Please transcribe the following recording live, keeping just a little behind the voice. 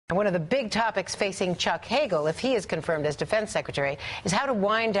And one of the big topics facing Chuck Hagel, if he is confirmed as Defense Secretary, is how to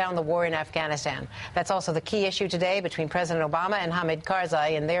wind down the war in Afghanistan. That's also the key issue today between President Obama and Hamid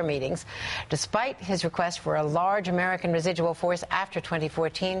Karzai in their meetings. Despite his request for a large American residual force after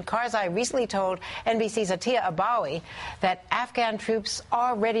 2014, Karzai recently told NBC's Atia Abawi that Afghan troops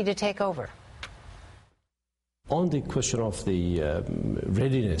are ready to take over. On the question of the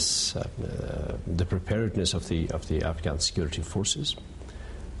readiness, the preparedness of the Afghan security forces,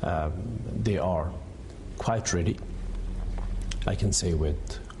 they are quite ready, I can say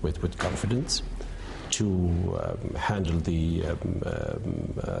with confidence, to handle the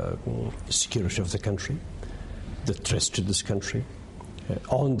security of the country, the threats to this country,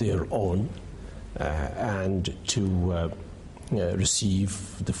 on their own, and to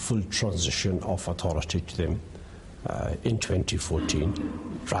receive the full transition of authority to them in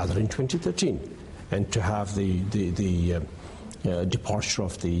 2014, rather in 2013, and to have the departure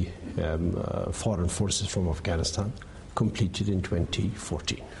of the foreign forces from Afghanistan completed in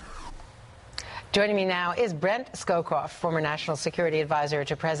 2014. Joining me now is Brent Scowcroft, former National Security Advisor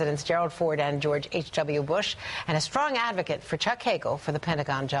to Presidents Gerald Ford and George H.W. Bush, and a strong advocate for Chuck Hagel for the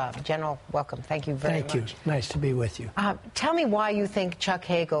Pentagon job. General, welcome. Thank you very much. Thank you. Nice to be with you. Tell me why you think Chuck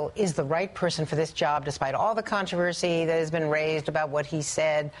Hagel is the right person for this job, despite all the controversy that has been raised about what he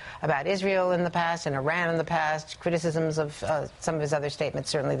said about Israel in the past and Iran in the past, criticisms of some of his other statements,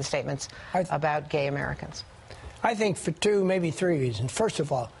 certainly the statements about gay Americans. I think for two, maybe three reasons. First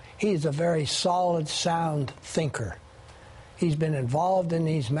of all, he's a very solid, sound thinker. He's been involved in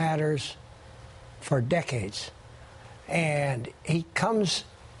these matters for decades. And he comes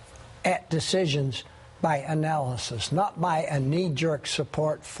at decisions by analysis, not by a knee-jerk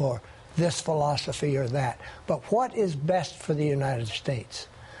support for this philosophy or that, but what is best for the United States.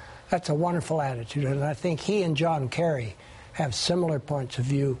 That's a wonderful attitude, and I think he and John Kerry have similar points of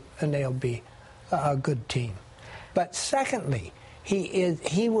view, and they'll be a good team. But secondly,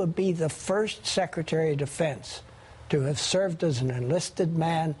 he would be the first Secretary of Defense to have served as an enlisted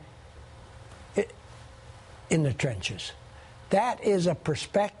man in the trenches. That is a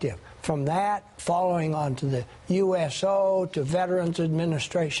perspective. From that, following on to the USO, to Veterans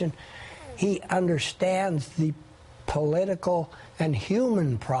Administration, he understands the political and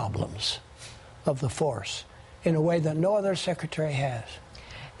human problems of the force in a way that no other secretary has.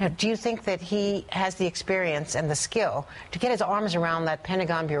 Now, do you think that he has the experience and the skill to get his arms around that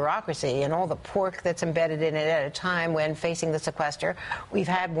Pentagon bureaucracy and all the pork that's embedded in it at a time when facing the sequester? We've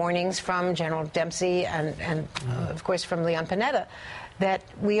had warnings from General Dempsey and of course, from Leon Panetta that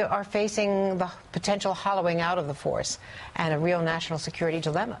we are facing the potential hollowing out of the force and a real national security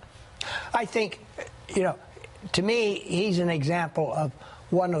dilemma. I think, to me, he's an example of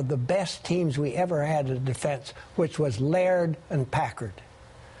one of the best teams we ever had in defense, which was Laird and Packard.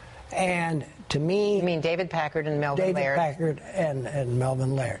 And to me... You mean David Packard and Melvin Laird? David Packard and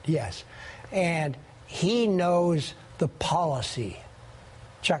Melvin Laird, yes. And he knows the policy.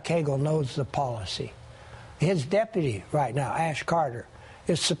 Chuck Hagel knows the policy. His deputy right now, Ash Carter,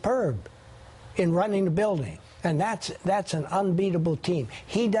 is superb in running the building. And that's an unbeatable team.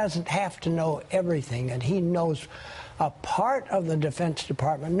 He doesn't have to know everything, and he knows a part of the Defense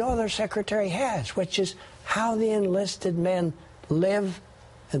Department no other secretary has, which is how the enlisted men live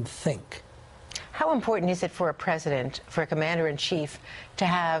and think. How important is it for a president, for a commander-in-chief, to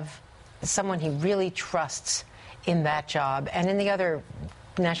have someone he really trusts in that job and in the other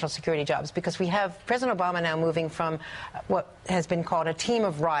national security jobs? Because we have President Obama now moving from what has been called a team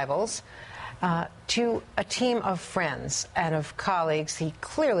of rivals to a team of friends and of colleagues. He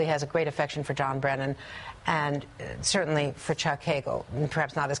clearly has a great affection for John Brennan and certainly for Chuck Hagel, and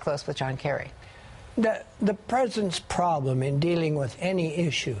perhaps not as close with John Kerry. The president's problem in dealing with any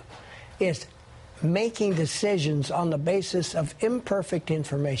issue is making decisions on the basis of imperfect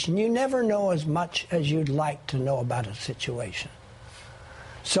information. You never know as much as you'd like to know about a situation.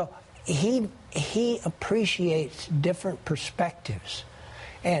 So he appreciates different perspectives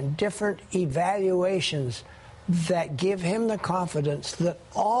and different evaluations that give him the confidence that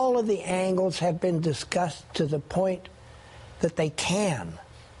all of the angles have been discussed to the point that they can,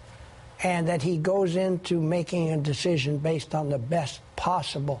 and that he goes into making a decision based on the best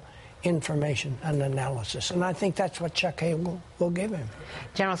possible information and analysis. And I think that's what Chuck Hagel will give him.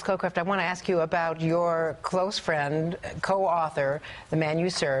 General Scowcroft, I want to ask you about your close friend, co-author, the man you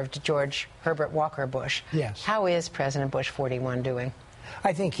served, George Herbert Walker Bush. Yes. How is President Bush 41 doing?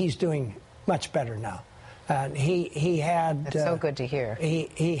 I think he's doing much better now. He had... That's so good to hear.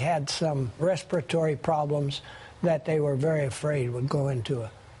 He had some respiratory problems that they were very afraid would go into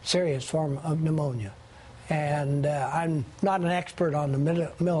a serious form of pneumonia. And I'm not an expert on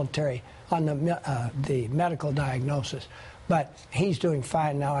the military, on the medical diagnosis, but he's doing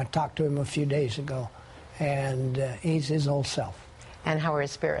fine now. I talked to him a few days ago, and he's his old self. And how are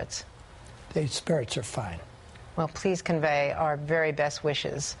his spirits? The spirits are fine. Well, please convey our very best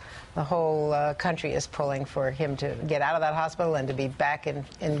wishes. The whole country is pulling for him to get out of that hospital and to be back in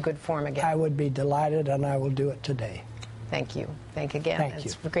good form again. I would be delighted, and I will do it today. Thank you. Thank you again. Thank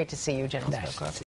you. It's great to see you, General Nice. Scowcroft.